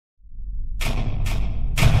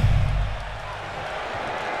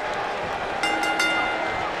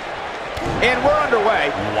And we're underway.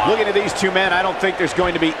 Wow. Looking at these two men, I don't think there's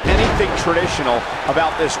going to be anything traditional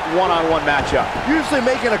about this one-on-one matchup. Usually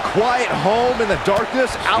making a quiet home in the darkness,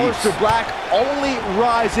 Aleister Black only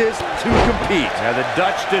rises to compete. Yeah, the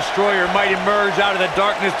Dutch Destroyer might emerge out of the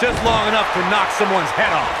darkness just long enough to knock someone's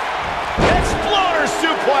head off. Exploder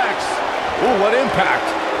suplex! Ooh, what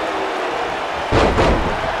impact!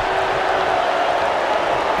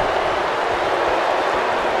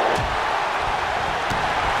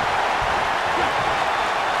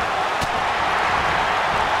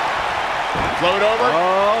 Float over.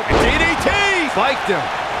 Oh, DDT! Spiked him.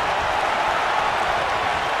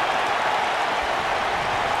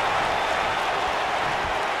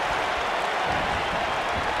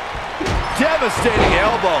 Devastating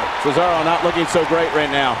elbow. Cesaro not looking so great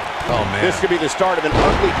right now. Oh, man. This could be the start of an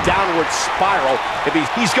ugly downward spiral if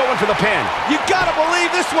he's going for the pin. You gotta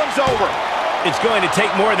believe this one's over. It's going to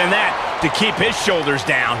take more than that to keep his shoulders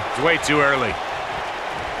down. It's way too early.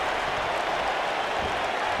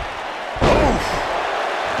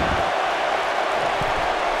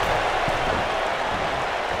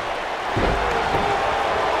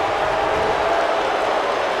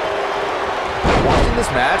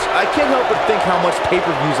 This match, I can't help but think how much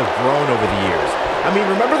pay-per-views have grown over the years. I mean,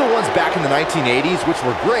 remember the ones back in the 1980s, which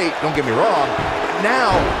were great, don't get me wrong. Now,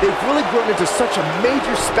 they've really grown into such a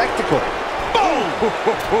major spectacle. Boom!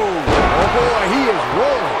 Oh boy, he is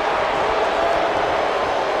rolling.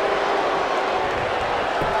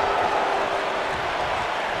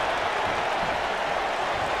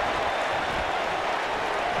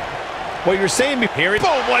 What you're saying here is,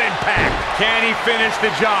 boom, what impact! Can he finish the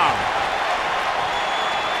job?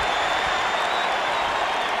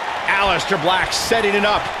 Aleister Black setting it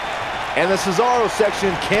up. And the Cesaro section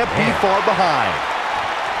can't be far behind.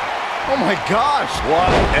 Oh my gosh. What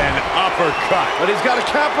an uppercut. But he's got to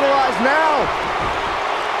capitalize now.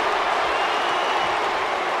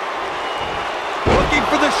 Looking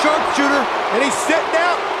for the sharpshooter. And he's sitting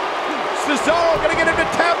out. Cesaro gonna get him to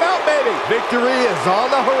tap out, baby. Victory is on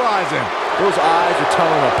the horizon. Those eyes are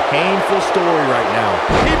telling a painful story right now.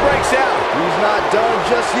 He breaks out. He's not done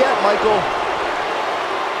just yet, Michael.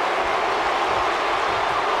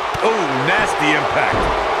 Oh, nasty impact.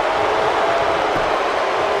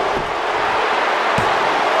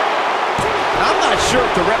 I'm not sure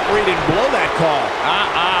if the referee didn't blow that call.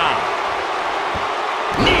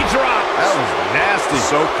 Knee drop. That was nasty.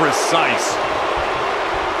 So precise.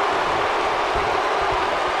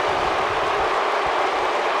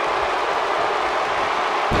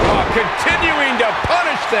 Oh, continuing to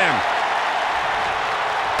punish them.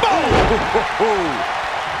 Boom!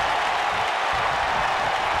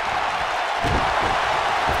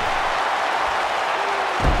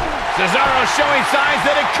 Cesaro showing signs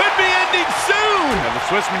that it could be ending soon. Yeah, the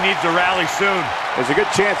Swissman needs to rally soon. There's a good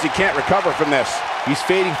chance he can't recover from this. He's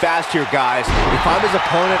fading fast here, guys. If I'm his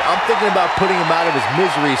opponent, I'm thinking about putting him out of his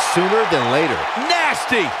misery sooner than later.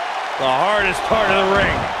 Nasty. The hardest part of the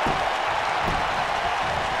ring.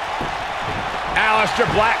 Aleister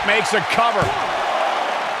Black makes a cover.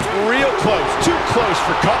 Real close, too close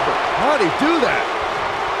for cover. How did he do that?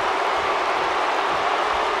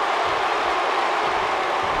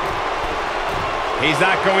 He's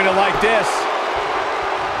not going to like this.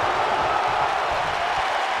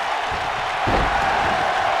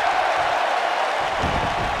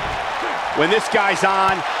 When this guy's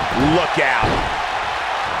on, look out.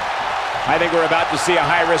 I think we're about to see a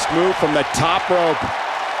high-risk move from the top rope.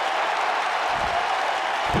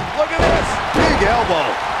 Look at this. Big elbow.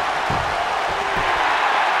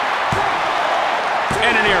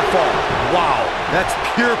 And an ear fall. Wow, that's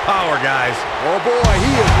pure power, guys. Oh boy,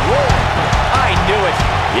 he is rolling. I knew it.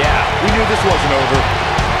 Yeah, we knew this wasn't over.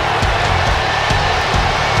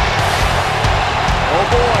 Oh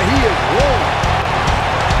boy, he is rolling.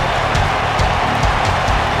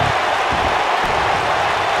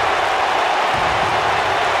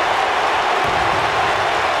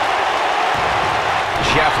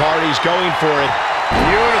 Jeff Hardy's going for it.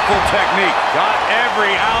 Beautiful technique. Got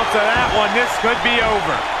every ounce of that one. This could be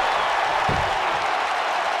over.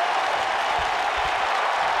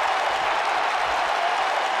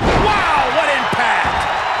 Wow, what impact!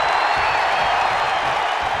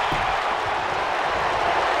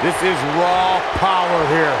 This is raw power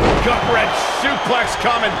here. Gut-wrench suplex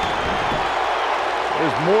coming.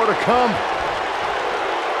 There's more to come.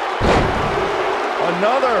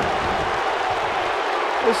 Another.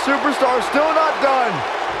 The superstar's still not done.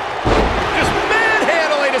 Just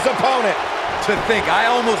manhandling his opponent. To think, I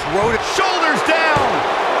almost wrote it. Shoulders down.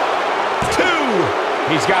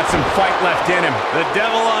 2. He's got some fight left in him. The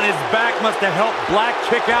devil on his back must have helped Black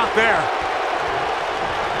kick out there.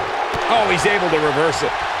 Oh, he's able to reverse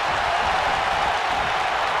it.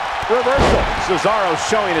 Reversal. Cesaro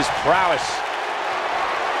showing his prowess.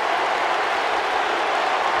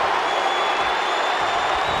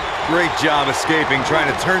 Great job escaping,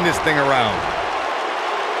 trying to turn this thing around.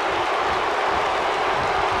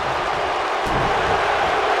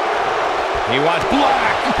 He wants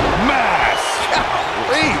black mass.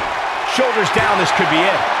 Golly. Shoulders down, this could be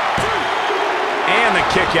it. And the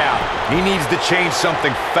kick out. He needs to change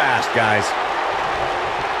something fast, guys.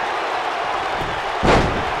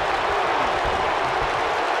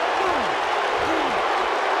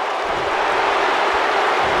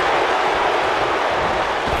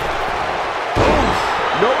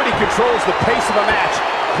 Nobody controls the pace of a match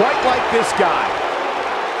quite like this guy.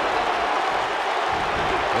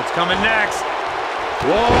 What's coming next?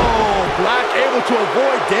 Whoa, Black able to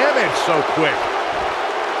avoid damage so quick.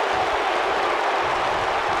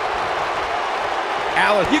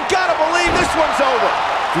 You gotta believe this one's over.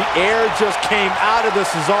 The air just came out of the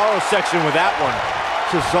Cesaro section with that one.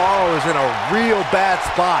 Cesaro is in a real bad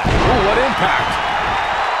spot. Ooh, what impact.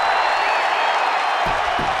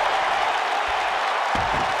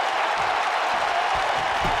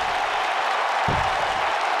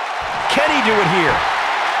 Can he do it here?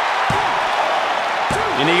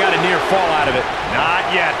 And he got a near fall out of it.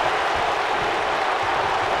 Not yet.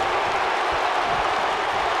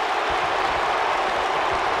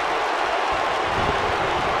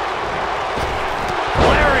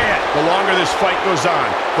 The longer this fight goes on,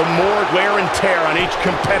 the more wear and tear on each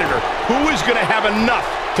competitor. Who is going to have enough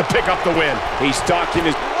to pick up the win? He's stalking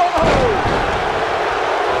his... Whoa!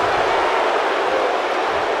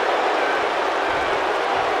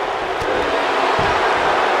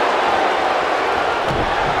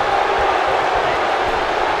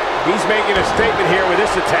 He's making a statement here with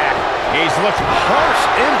this attack. He's looking harsh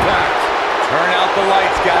impact. Turn out the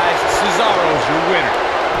lights, guys. Cesaro's your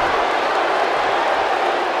winner.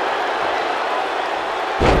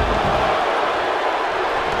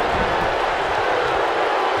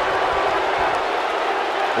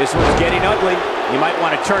 This one's getting ugly. You might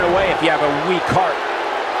want to turn away if you have a weak heart.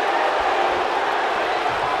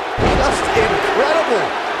 Just incredible.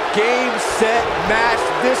 Game, set, match.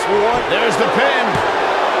 This one. There's the pin.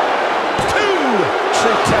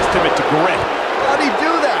 True testament to grit. How'd he do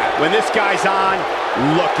that? When this guy's on,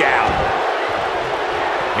 look out.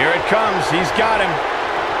 Here it comes. He's got him.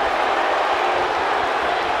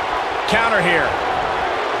 Counter here.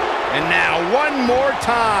 And now one more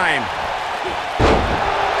time.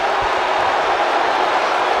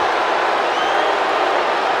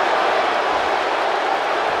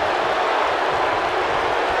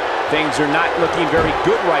 Things are not looking very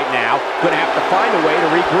good right now. Gonna have to find a way to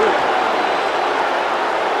regroup.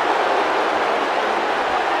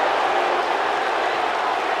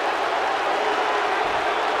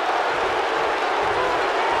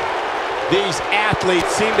 These athletes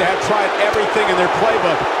seem to have tried everything in their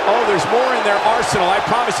playbook. Oh, there's more in their arsenal, I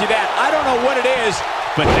promise you that. I don't know what it is,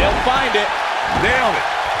 but they'll find it. Nailed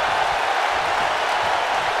it.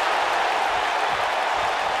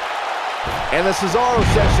 And the Cesaro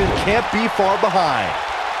section can't be far behind.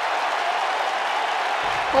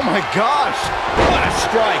 Oh my gosh, What a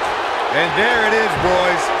strike. And there it is,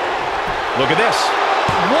 boys. Look at this.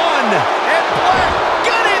 One, and Black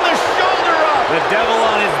got in the shoulder up. The devil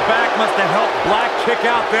on his back must have helped Black kick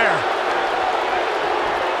out there.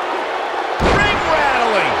 Ring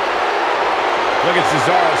rattling. Look at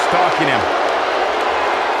Cesaro stalking him.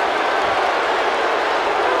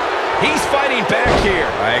 He's fighting back here.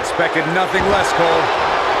 I expected nothing less, Cole.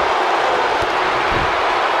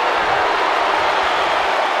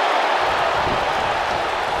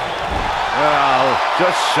 Well,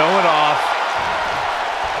 just showing off.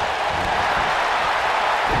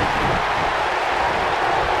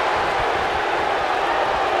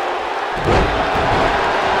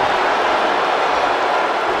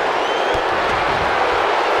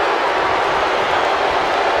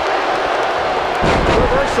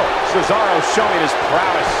 Cesaro showing his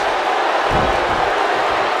prowess.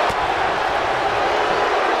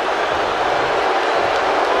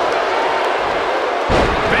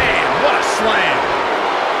 Bam! What a slam!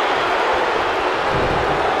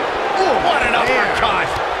 Ooh, what an uppercut!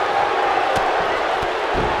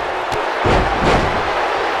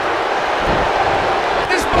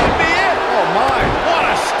 This might be it! oh my. What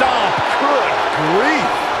a stomp! Good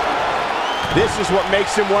grief. This is what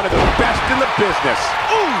makes him one of the best in the business.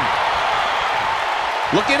 Ooh!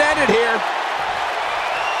 Looking at it here.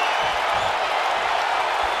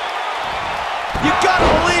 You gotta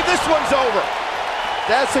believe this one's over.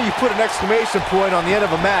 That's how you put an exclamation point on the end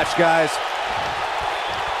of a match, guys.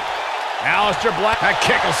 Aleister Black. That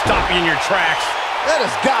kick will stop you in your tracks. That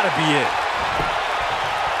has got to be it.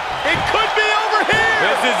 It could be over here.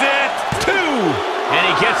 This is it. 2. And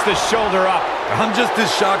he gets the shoulder up. I'm just as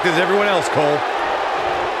shocked as everyone else, Cole.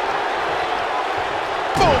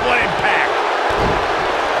 Boom, what impact.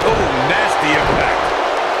 Oh, nasty impact.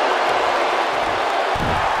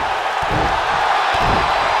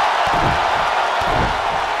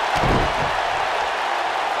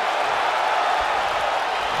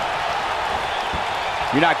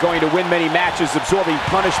 You're not going to win many matches absorbing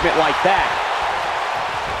punishment like that.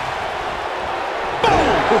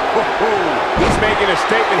 Boom! He's making a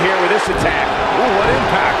statement here with this attack. Ooh, what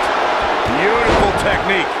impact. Beautiful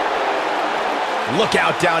technique. Look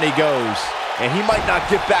out, down he goes. And he might not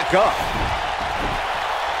get back up.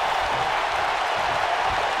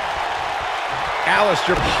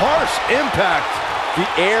 Aleister, harsh impact. The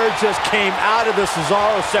air just came out of the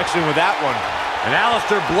Cesaro section with that one. And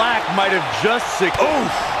Aleister Black might have just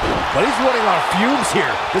Oof! But he's running on fumes here.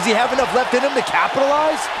 Does he have enough left in him to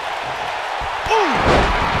capitalize? Ooh!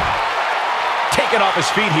 Taken off his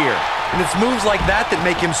feet here. And it's moves like that that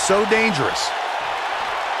make him so dangerous.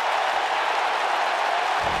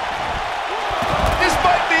 This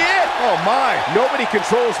might be it! Oh, my. Nobody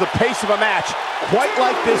controls the pace of a match quite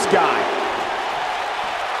like this guy.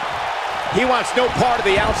 He wants no part of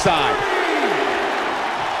the outside.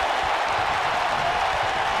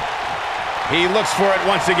 He looks for it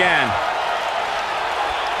once again.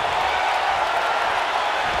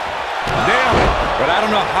 Nailed it. But I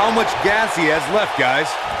don't know how much gas he has left,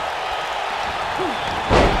 guys.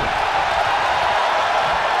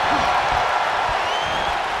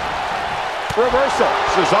 Reversal.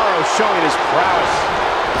 Cesaro showing his prowess.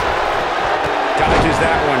 Dodges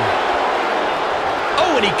that one.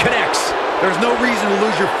 Oh, and he connects. There's no reason to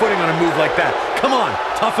lose your footing on a move like that. Come on,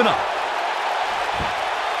 toughen up.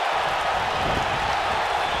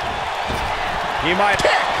 He might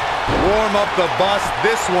kick. Warm up the bus.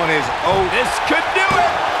 This one is over. This could do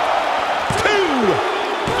it. 2,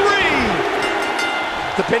 3.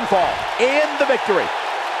 The pinfall and the victory.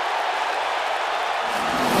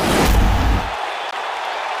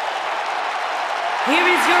 Here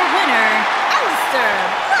is your winner, Aleister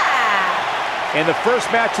Black. And the first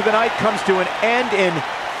match of the night comes to an end in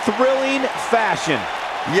thrilling fashion.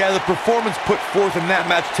 Yeah, the performance put forth in that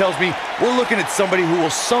match tells me we're looking at somebody who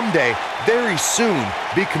will someday, very soon,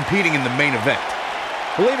 be competing in the main event.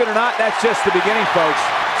 Believe it or not, that's just the beginning, folks.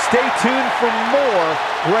 Stay tuned for more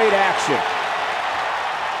great action.